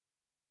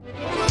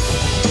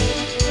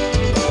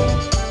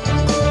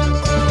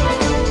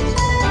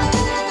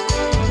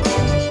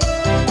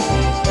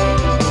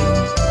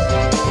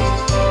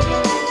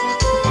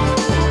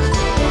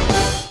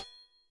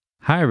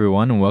Hi,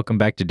 everyone, and welcome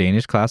back to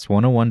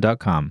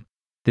DanishClass101.com.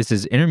 This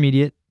is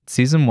Intermediate,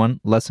 Season 1,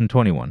 Lesson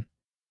 21.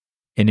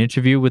 An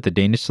interview with a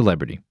Danish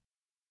celebrity.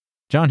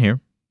 John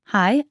here.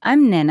 Hi,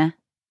 I'm Nana.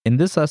 In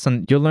this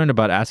lesson, you'll learn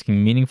about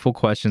asking meaningful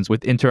questions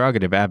with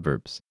interrogative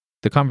adverbs.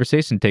 The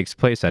conversation takes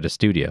place at a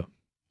studio.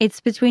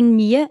 It's between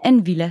Mia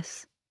and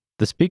Vilas.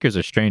 The speakers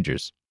are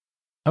strangers.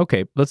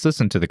 Okay, let's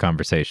listen to the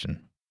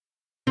conversation.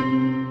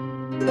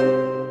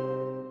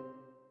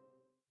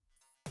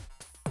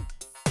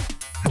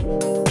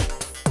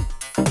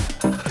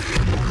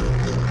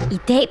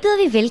 I dag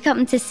byder vi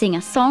velkommen til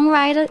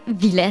singer-songwriter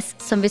Vilas,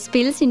 som vil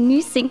spille sin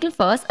nye single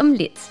for os om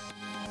lidt.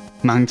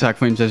 Mange tak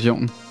for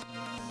invitationen.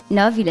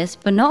 Nå Vilas,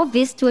 hvornår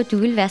vidste du, at du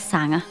ville være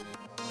sanger?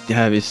 Det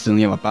har jeg vidst siden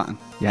jeg var barn.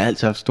 Jeg har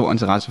altid haft stor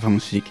interesse for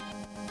musik.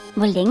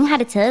 Hvor længe har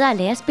det taget dig at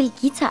lære at spille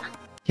guitar?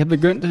 Jeg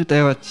begyndte, da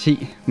jeg var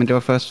 10, men det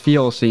var først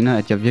 4 år senere,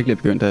 at jeg virkelig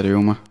begyndte at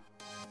øve mig.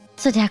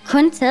 Så det har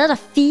kun taget dig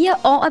 4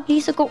 år at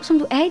blive så god, som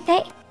du er i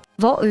dag.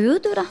 Hvor øvede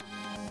du dig?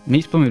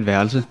 Mest på mit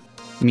værelse.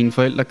 Mine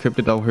forældre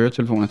købte dog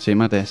høretelefoner til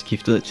mig, da jeg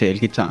skiftede til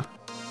elgitar.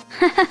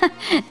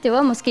 Det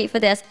var måske for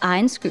deres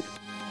egen skyld.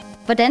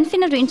 Hvordan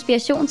finder du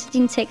inspiration til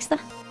dine tekster?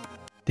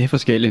 Det er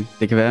forskelligt.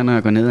 Det kan være, når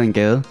jeg går ned ad en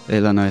gade,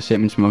 eller når jeg ser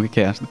min smukke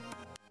kæreste.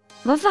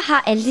 Hvorfor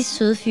har alle de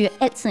søde fyre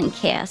altid en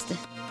kæreste?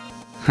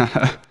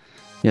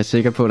 Jeg er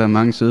sikker på, at der er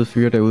mange søde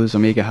fyre derude,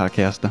 som ikke har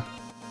kærester.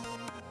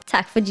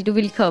 Tak fordi du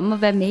ville komme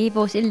og være med i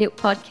vores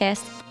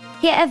elevpodcast.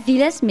 Her er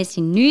Vilas med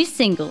sin nye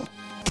single.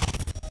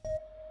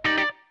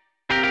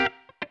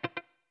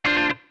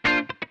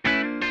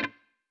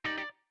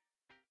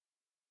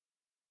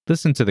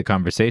 Listen to the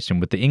conversation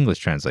with the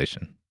English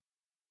translation.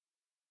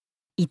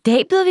 I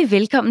dag byder vi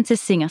velkommen til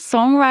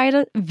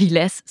singer-songwriter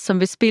Vilas, som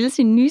vil spille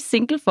sin nye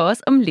single for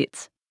os om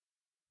lidt.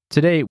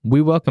 Today,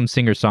 we welcome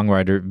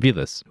singer-songwriter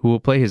Vilas, who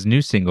will play his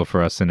new single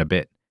for us in a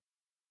bit.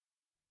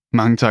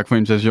 Mange tak for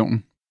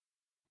invitationen.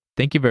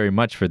 Thank you very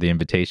much for the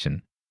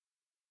invitation.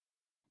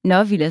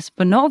 Nå Vilas,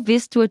 hvornår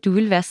vidste du, at du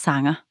ville være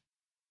sanger?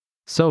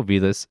 So,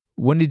 Vilas,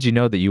 when did you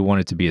know that you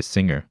wanted to be a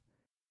singer?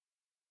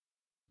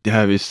 Det har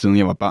jeg vidst siden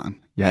jeg var barn.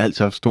 Jeg har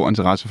altid haft stor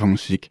interesse for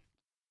musik.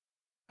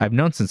 I've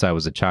known since I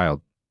was a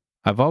child.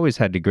 I've always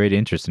had a great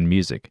interest in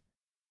music.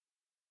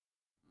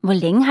 Hvor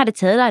længe har det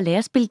taget dig at lære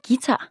at spille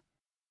guitar?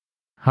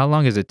 How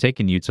long has it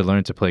taken you to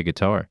learn to play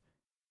guitar?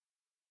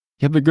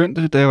 Jeg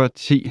begyndte, da jeg var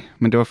 10,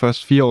 men det var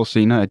først 4 år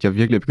senere, at jeg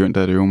virkelig begyndte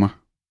at øve mig.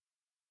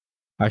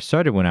 I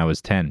started when I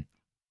was 10,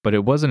 but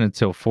it wasn't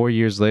until 4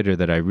 years later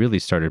that I really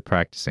started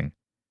practicing.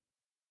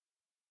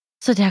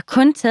 Så det har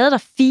kun taget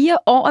dig 4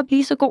 år at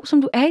blive så god,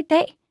 som du er i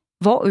dag.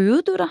 Hvor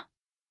øvede du dig?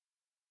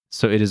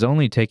 So it has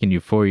only taken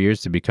you 4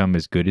 years to become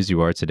as good as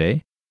you are today?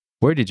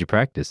 Where did you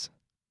practice?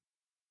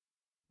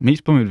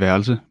 Mest på mit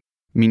værelse.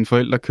 Mine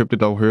forældre købte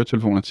dog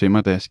høretelefoner til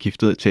mig, da jeg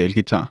skiftede til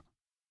elgitar.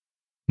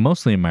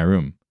 Mostly in my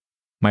room.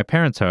 My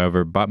parents,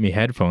 however, bought me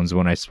headphones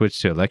when I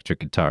switched to electric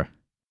guitar.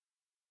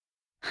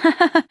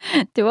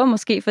 Det var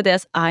måske for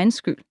deres egen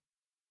skyld.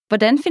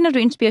 Hvordan finder du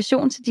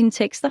inspiration til dine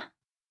tekster?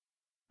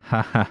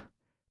 Haha.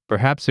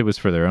 Perhaps it was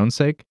for their own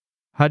sake?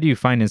 How do you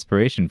find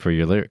inspiration for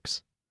your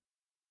lyrics?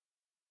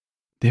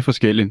 Det er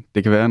forskelligt.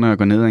 Det kan være, når jeg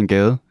går ned ad en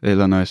gade,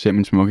 eller når jeg ser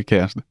min smukke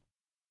kæreste.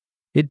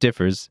 It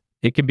differs.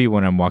 It can be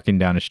when I'm walking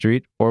down a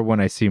street or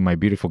when I see my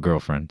beautiful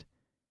girlfriend.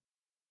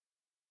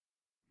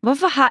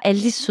 Hvorfor har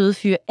alle de søde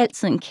fyre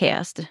altid en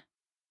kæreste?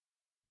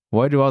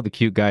 Why do all the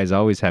cute guys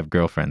always have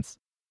girlfriends?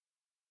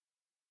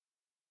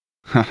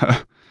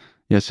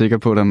 Jeg er sikker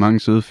på, at der er mange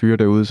søde fyre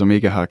derude, som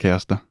ikke har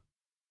kærester.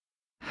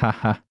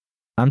 Haha.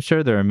 I'm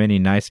sure there are many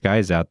nice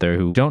guys out there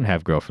who don't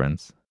have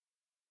girlfriends.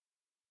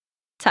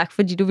 Tak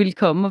fordi du ville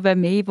komme og være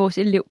med i vores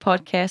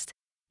elevpodcast.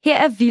 Her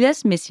er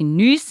Vilas med sin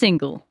nye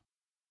single.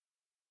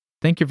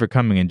 Thank you for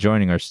coming and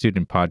joining our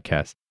student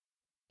podcast.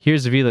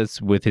 Here's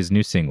Vilas with his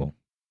new single.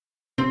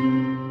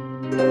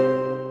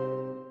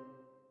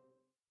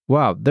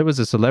 Wow, there was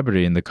a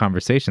celebrity in the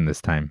conversation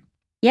this time.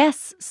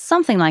 Yes,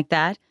 something like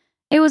that.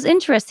 It was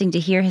interesting to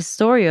hear his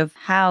story of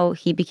how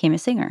he became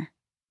a singer.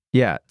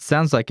 Yeah,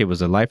 sounds like it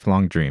was a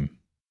lifelong dream.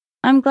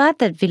 I'm glad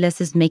that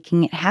Vilas is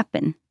making it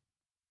happen.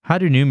 How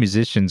do new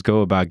musicians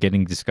go about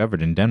getting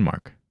discovered in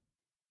Denmark?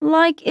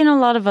 Like in a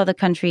lot of other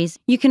countries,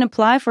 you can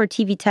apply for a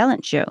TV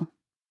talent show.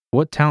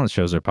 What talent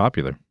shows are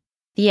popular?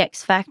 The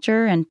X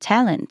Factor and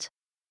Talent.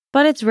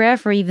 But it's rare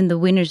for even the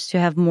winners to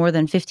have more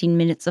than 15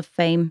 minutes of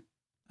fame.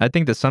 I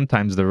think that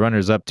sometimes the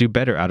runners-up do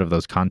better out of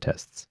those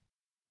contests.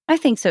 I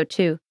think so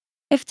too.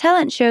 If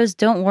talent shows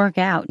don't work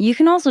out, you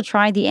can also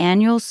try the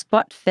annual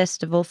Spot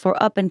Festival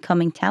for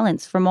up-and-coming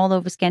talents from all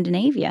over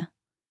Scandinavia.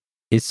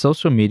 Is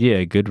social media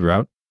a good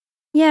route?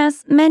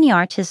 Yes, many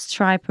artists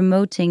try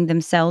promoting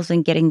themselves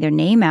and getting their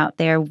name out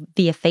there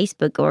via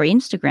Facebook or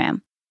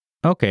Instagram.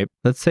 Okay,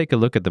 let's take a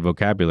look at the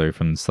vocabulary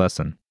from this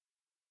lesson.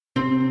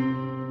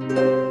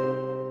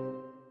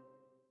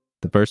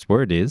 The first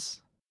word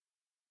is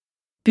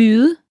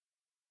Byde,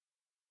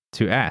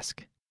 to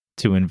ask,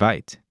 to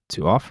invite,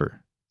 to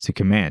offer, to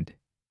command,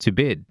 to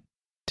bid,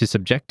 to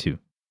subject to.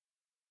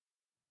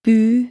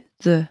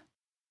 byde,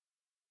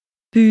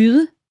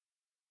 byde,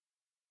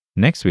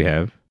 Next we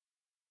have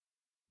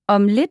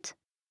Om lidt.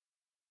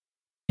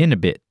 In a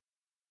bit.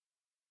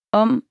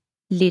 Om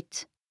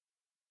lidt.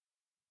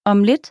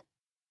 Om lidt.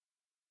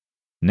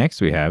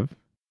 Next we have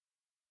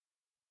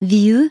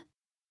Vide.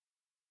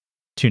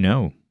 to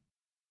know.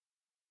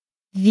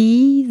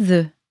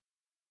 Vide.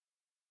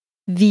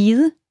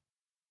 Vide.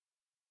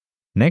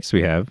 Next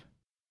we have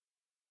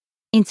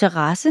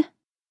Interesse.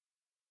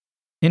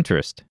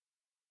 interest.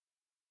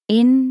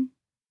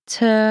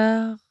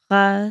 Interesse.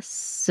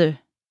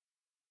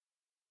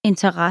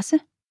 Interesse.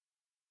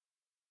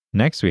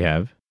 Next we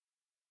have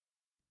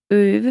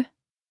Øve.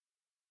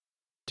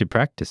 to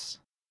practice.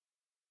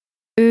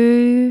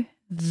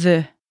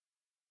 Øve.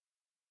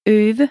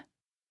 Øve.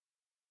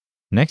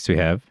 Next we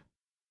have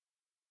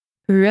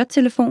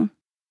Høretelefon.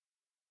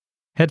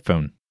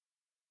 headphone.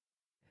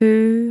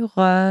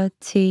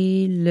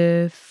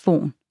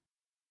 Høretelefon.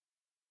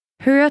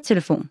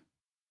 Høretelefon.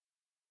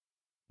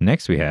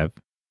 Next we have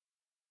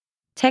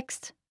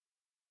Tekst.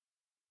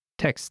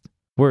 text,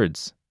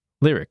 words,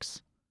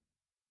 lyrics.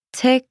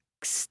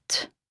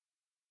 Tekst.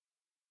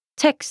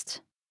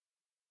 Tekst.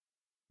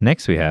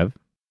 Next we have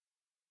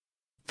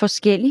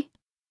Forskellig.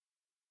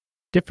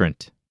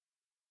 different.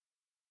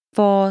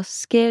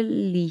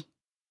 Forskellig.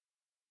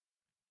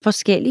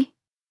 Forskellig.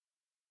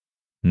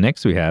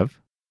 Next we have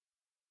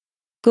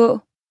Gå.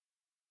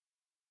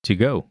 to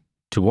go,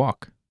 to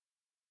walk.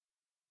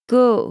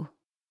 Gå.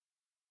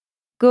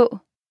 Gå.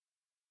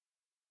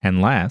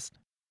 And last,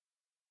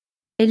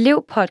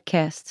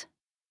 Elevpodcast.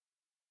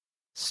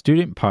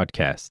 student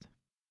podcast.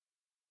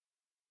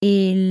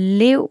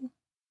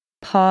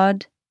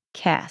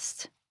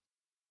 Elevpodcast.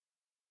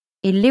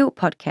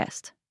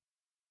 Elevpodcast.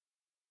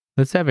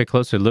 Let's have a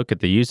closer look at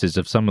the uses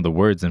of some of the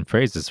words and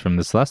phrases from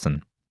this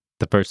lesson.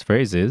 The first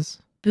phrase is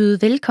Byde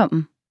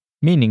velkommen.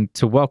 meaning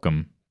to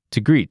welcome,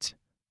 to greet.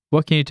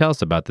 What can you tell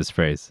us about this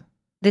phrase?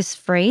 This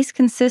phrase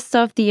consists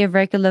of the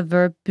irregular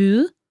verb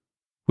byde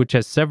Which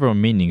has several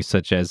meanings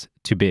such as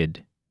to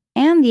bid.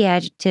 and the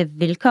adjective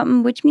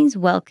velkommen, which means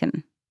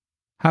welcome.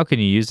 How can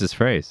you use this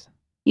phrase?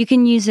 You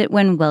can use it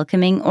when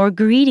welcoming or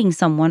greeting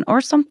someone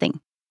or something,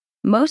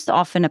 most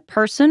often a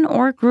person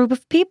or a group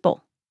of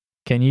people.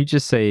 Can you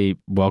just say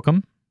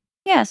welcome?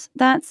 Yes,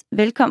 that's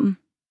velkommen.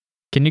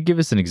 Can you give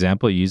us an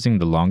example using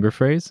the longer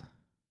phrase?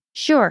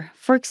 Sure,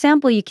 for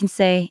example, you can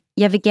say,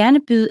 Jeg vil gerne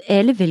byde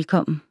alle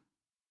velkommen.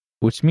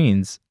 Which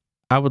means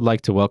I would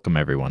like to welcome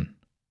everyone.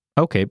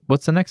 Okay,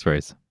 what's the next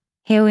phrase?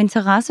 Have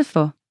interesse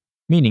for.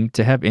 Meaning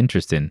to have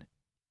interest in.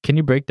 Can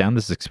you break down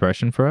this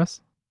expression for us?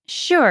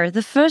 Sure,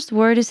 the first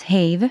word is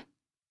have,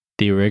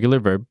 The irregular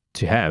verb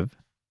to have,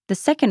 the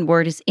second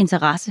word is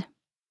interesse,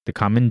 the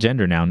common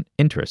gender noun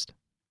interest.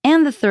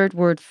 and the third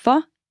word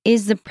for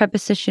is the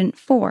preposition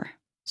for.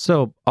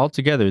 So,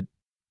 altogether,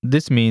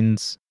 this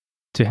means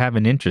to have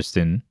an interest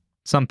in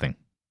something.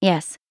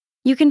 Yes,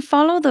 you can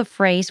follow the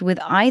phrase with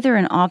either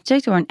an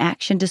object or an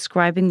action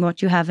describing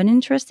what you have an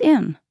interest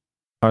in.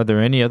 Are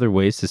there any other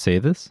ways to say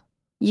this?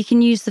 You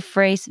can use the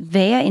phrase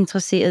være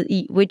interesseret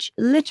i, which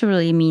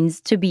literally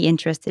means to be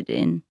interested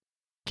in.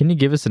 Can you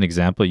give us an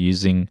example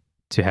using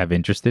to have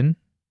interest in?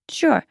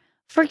 Sure.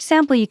 For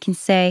example, you can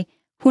say,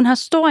 Hun har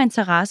stor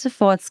interesse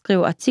for at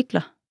skrive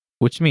artikler.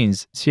 Which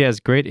means she has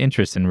great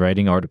interest in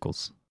writing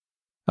articles.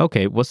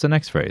 Okay, what's the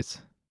next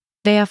phrase?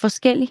 Være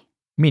forskellig.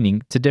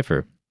 Meaning to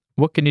differ.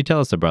 What can you tell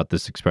us about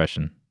this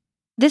expression?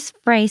 This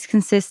phrase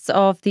consists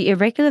of the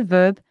irregular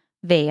verb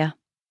være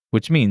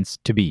Which means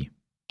to be.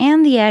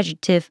 and the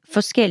adjective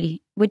forskellig,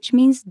 which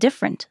means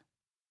different.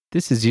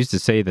 This is used to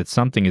say that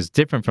something is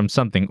different from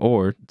something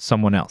or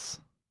someone else.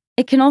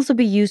 It can also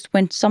be used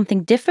when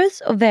something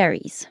differs or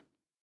varies.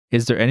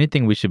 Is there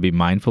anything we should be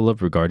mindful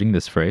of regarding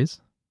this phrase?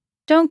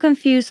 Don't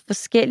confuse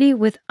forskellig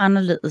with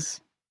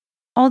anderledes.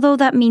 Although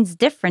that means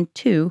different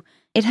too,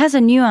 it has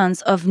a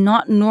nuance of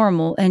not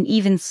normal and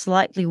even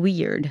slightly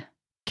weird.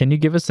 Can you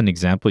give us an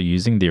example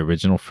using the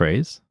original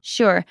phrase?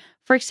 Sure,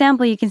 for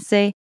example, you can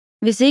say,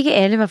 Hvis ikke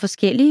alle var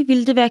forskellige,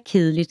 ville det være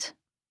kedeligt.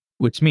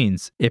 Which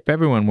means if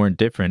everyone weren't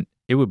different,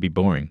 it would be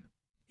boring.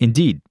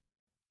 Indeed.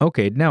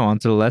 Okay, now on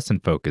to the lesson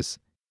focus.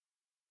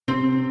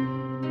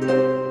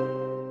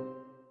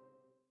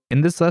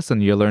 In this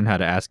lesson, you'll learn how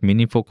to ask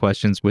meaningful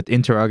questions with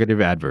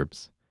interrogative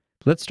adverbs.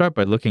 Let's start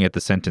by looking at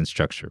the sentence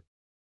structure.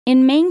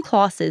 In main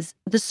clauses,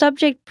 the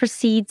subject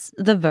precedes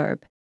the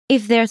verb.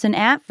 If there's an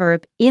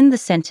adverb in the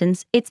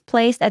sentence, it's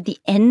placed at the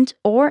end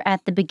or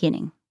at the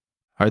beginning.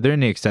 Are there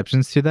any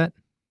exceptions to that?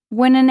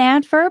 When an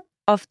adverb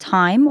of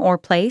time or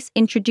place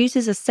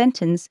introduces a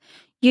sentence,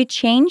 you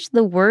change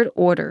the word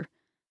order.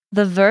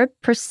 The verb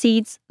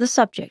precedes the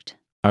subject.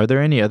 Are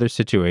there any other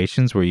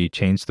situations where you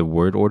change the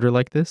word order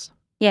like this?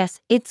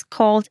 Yes, it's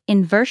called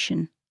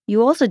inversion.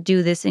 You also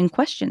do this in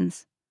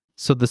questions.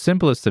 So the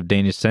simplest of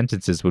Danish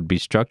sentences would be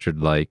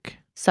structured like,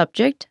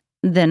 Subject,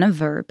 then a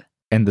verb.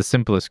 and the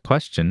simplest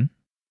question,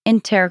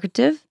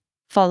 Interrogative,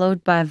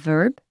 followed by a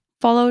verb,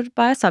 followed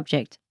by a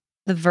subject.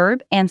 The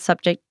verb and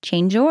subject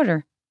change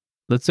order.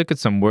 let's look at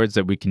some words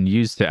that we can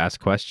use to ask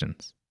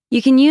questions.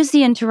 You can use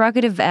the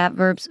interrogative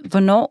adverbs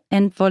hvornår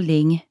and hvor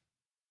længe.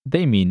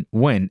 They mean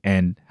when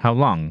and how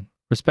long,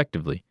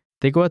 respectively.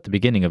 They go at the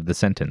beginning of the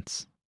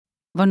sentence.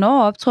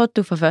 Hvornår optrådte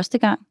du for første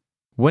gang?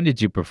 When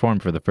did you perform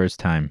for the first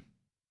time?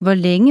 Hvor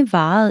længe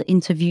varede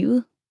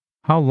interviewet?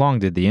 How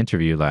long did the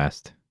interview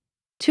last?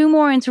 2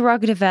 more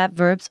interrogative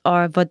adverbs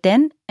are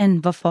hvordan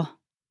and hvorfor.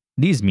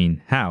 These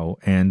mean how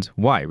and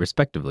why,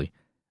 respectively.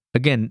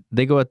 Again,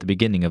 they go at the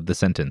beginning of the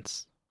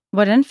sentence.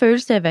 Hvordan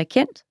føles det at være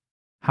kendt?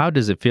 How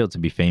does it feel to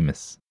be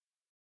famous?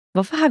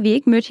 Hvorfor har vi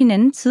ikke mødt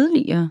hinanden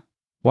tidligere?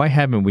 Why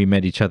haven't we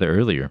met each other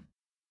earlier?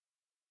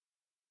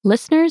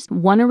 Listeners,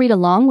 want to read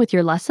along with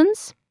your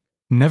lessons?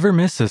 Never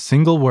miss a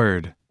single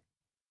word.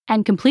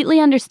 And completely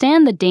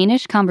understand the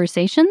Danish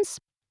conversations?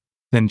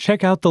 Then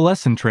check out the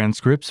lesson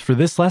transcripts for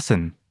this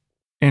lesson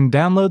and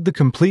download the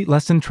complete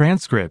lesson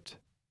transcript.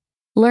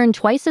 Learn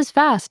twice as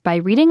fast by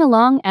reading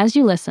along as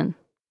you listen.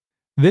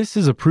 This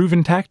is a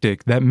proven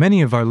tactic that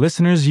many of our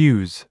listeners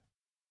use.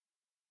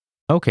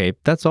 Okay,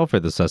 that's all for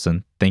this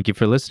lesson. Thank you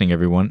for listening,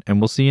 everyone, and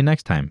we'll see you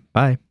next time.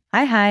 Bye.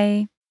 Hej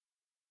hej.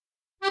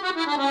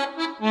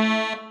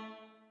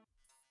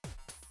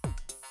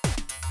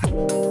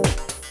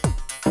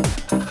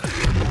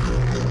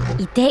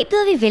 I dag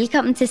byder vi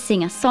velkommen til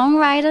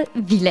singer-songwriter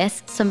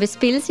Vilas, som vil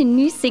spille sin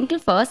nye single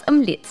for os om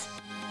lidt.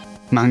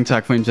 Mange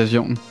tak for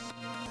invitationen.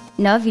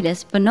 Nå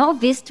Vilas, hvornår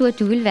vidste du, at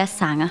du ville være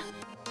sanger?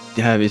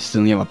 Det har jeg vidst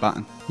siden jeg var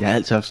barn. Jeg har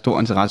altid haft stor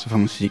interesse for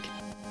musik.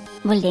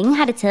 Hvor længe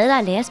har det taget dig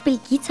at lære at spille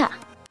guitar?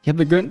 Jeg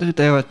begyndte,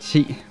 da jeg var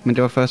 10, men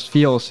det var først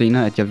 4 år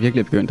senere, at jeg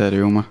virkelig begyndte at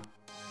øve mig.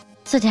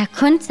 Så det har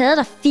kun taget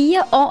dig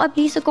 4 år at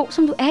blive så god,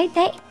 som du er i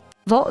dag.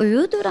 Hvor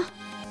øvede du dig?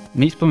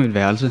 Mest på mit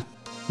værelse.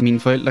 Mine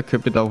forældre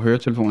købte dog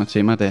høretelefoner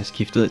til mig, da jeg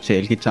skiftede til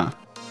elgitar.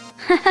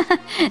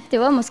 Det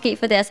var måske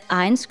for deres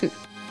egen skyld.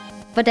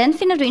 Hvordan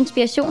finder du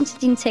inspiration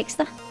til dine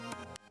tekster?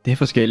 Det er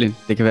forskelligt.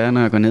 Det kan være,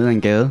 når jeg går ned ad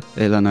en gade,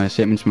 eller når jeg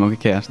ser min smukke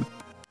kæreste.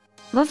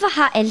 Hvorfor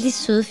har alle de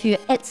søde fyre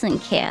altid en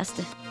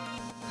kæreste?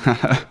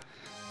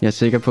 Jeg er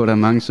sikker på, at der er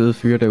mange søde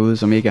fyre derude,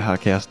 som ikke har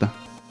kærester.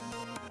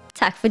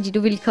 Tak fordi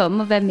du ville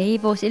komme og være med i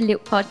vores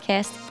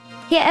elevpodcast.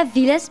 Her er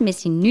Vilas med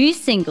sin nye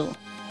single.